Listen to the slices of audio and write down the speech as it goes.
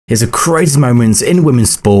is the crazy moments in women's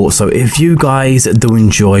sport. So if you guys do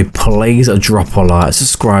enjoy, please drop a like,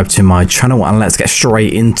 subscribe to my channel, and let's get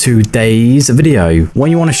straight into today's video.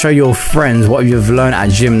 When you want to show your friends what you've learned at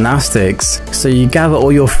gymnastics, so you gather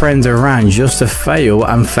all your friends around just to fail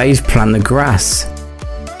and face plant the grass.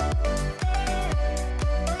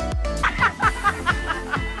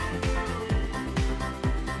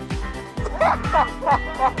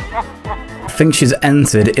 I think she's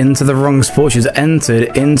entered into the wrong sport. She's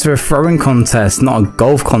entered into a throwing contest, not a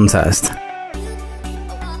golf contest.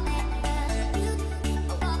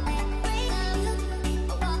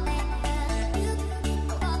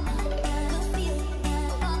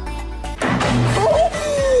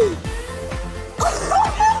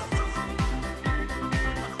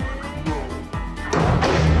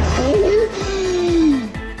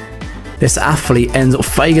 This athlete ends up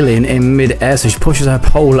failing in mid-air, so she pushes her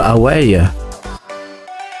pole away.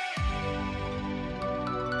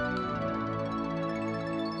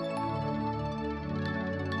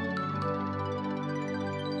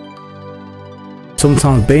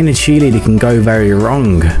 Sometimes being a cheerleader can go very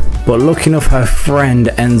wrong, but lucky enough her friend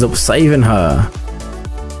ends up saving her.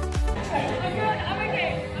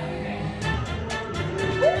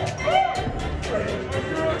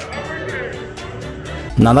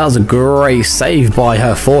 Now that was a great save by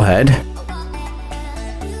her forehead.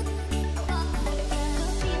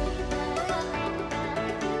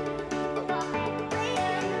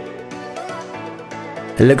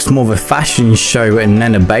 It looks more of a fashion show and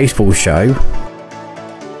then a baseball show.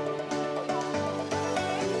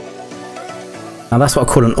 Now that's what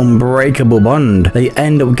I call an unbreakable bond. They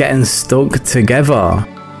end up getting stuck together.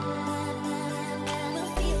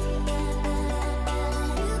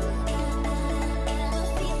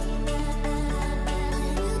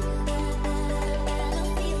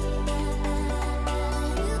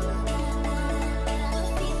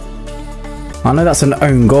 I know that's an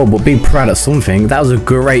own goal, but be proud of something. That was a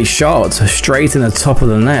great shot, straight in the top of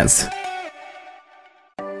the net.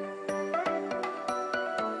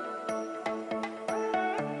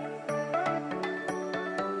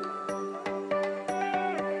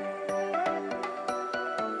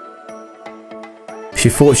 She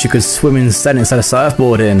thought she could swim instead of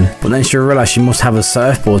surfboarding, but then she realised she must have a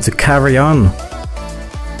surfboard to carry on.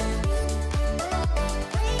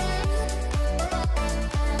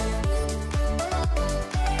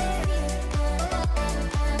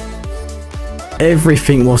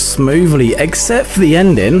 Everything was smoothly except for the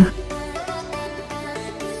ending.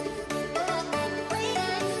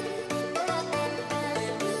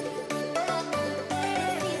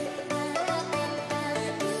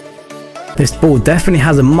 This ball definitely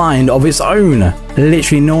has a mind of its own.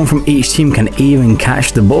 Literally no one from each team can even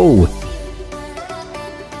catch the ball.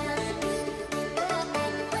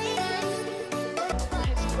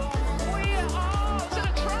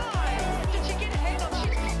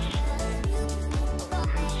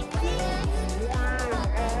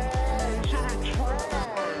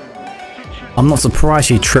 I'm not surprised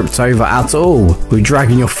she tripped over at all. With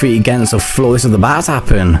dragging your feet against the floor, this is about to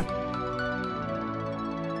happen.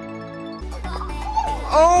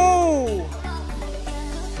 Oh!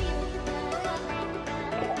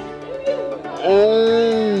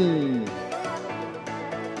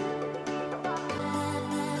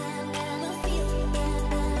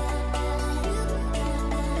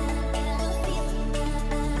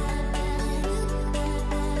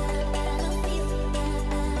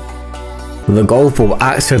 The golf ball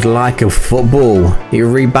acted like a football. It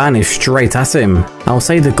rebounded straight at him. I'll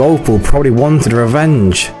say the golf ball probably wanted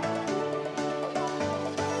revenge.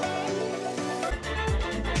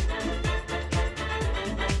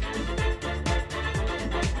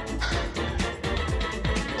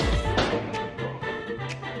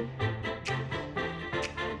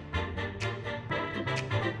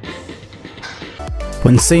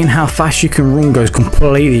 When seeing how fast you can run goes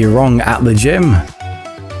completely wrong at the gym.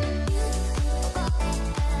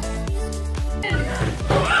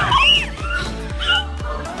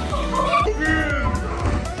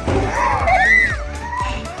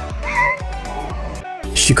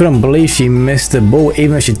 She couldn't believe she missed the ball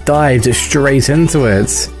even though she dived straight into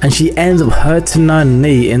it, and she ends up hurting her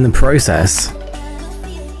knee in the process.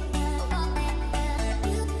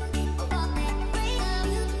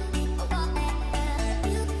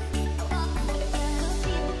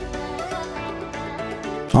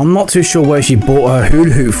 I'm not too sure where she bought her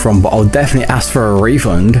hula hoop from, but I'll definitely ask for a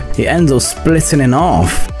refund. It ends up splitting in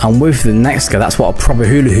half, and with the next guy, that's what a proper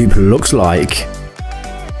hula hoop looks like.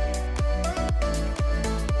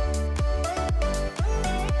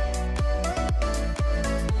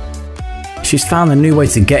 she's found a new way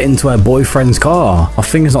to get into her boyfriend's car. I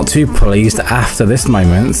think he's not too pleased after this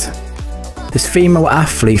moment. This female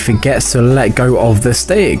athlete forgets to let go of the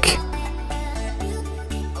stick.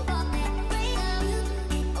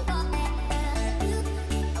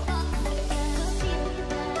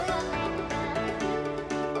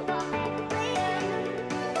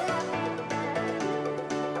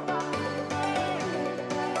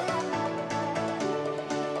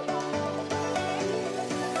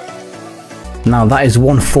 Now that is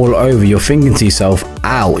one fall over, you're thinking to yourself,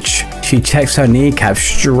 ouch. She checks her kneecap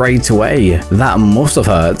straight away. That must have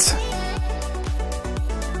hurt.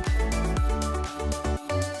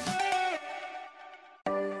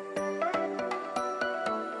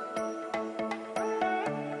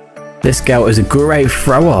 This girl is a great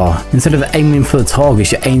thrower. Instead of aiming for the target,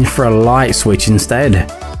 she aims for a light switch instead.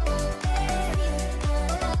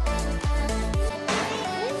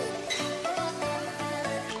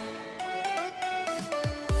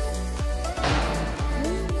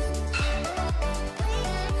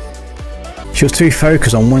 She was too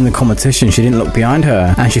focused on winning the competition, she didn't look behind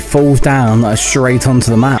her, and she falls down straight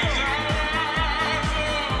onto the mat.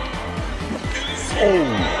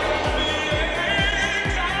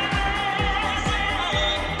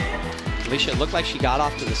 Alicia, it looked like she got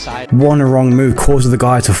off to the side. One wrong move causes the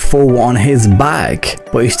guy to fall on his back,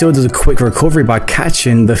 but he still does a quick recovery by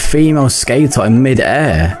catching the female skater in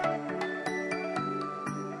mid-air.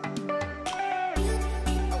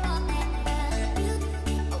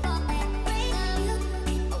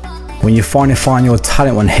 When you finally find your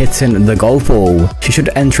talent when hitting the golf ball, she should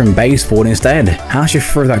enter in baseball instead. How she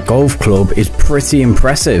threw that golf club is pretty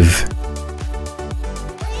impressive.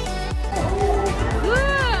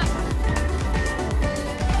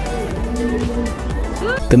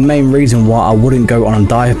 The main reason why I wouldn't go on a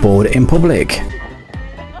dive board in public.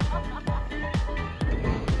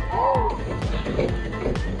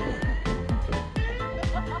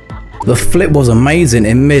 The flip was amazing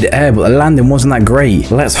in mid-air, but the landing wasn't that great.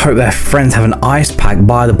 Let's hope their friends have an ice pack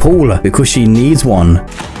by the pool, because she needs one.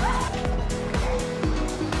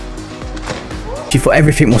 She thought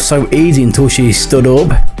everything was so easy until she stood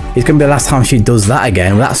up. It's going to be the last time she does that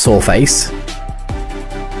again with that sore face.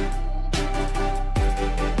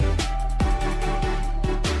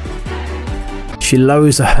 She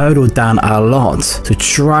lowers the hurdle down a lot to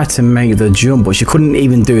try to make the jump, but she couldn't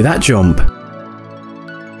even do that jump.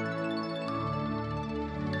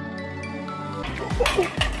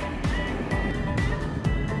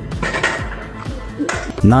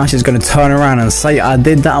 Now she's going to turn around and say, I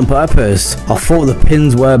did that on purpose. I thought the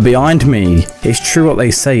pins were behind me. It's true what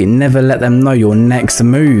they say, never let them know your next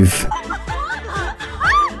move.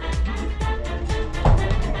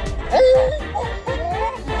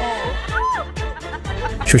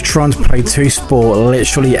 She was trying to play two sports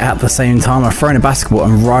literally at the same time, throwing a basketball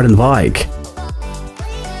and riding the bike.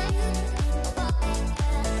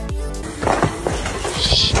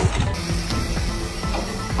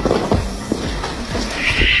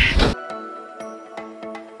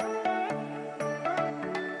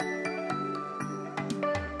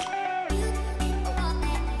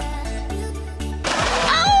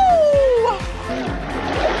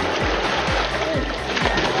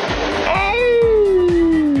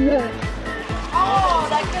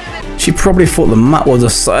 She probably thought the mat was a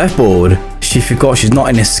surfboard. She forgot she's not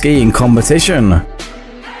in a skiing competition.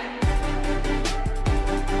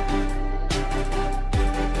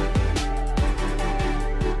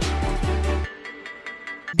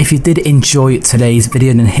 If you did enjoy today's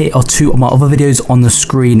video, then hit or two of my other videos on the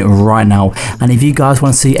screen right now. And if you guys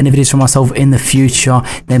want to see any videos from myself in the future,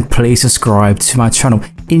 then please subscribe to my channel.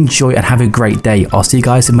 Enjoy and have a great day. I'll see you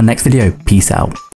guys in my next video. Peace out.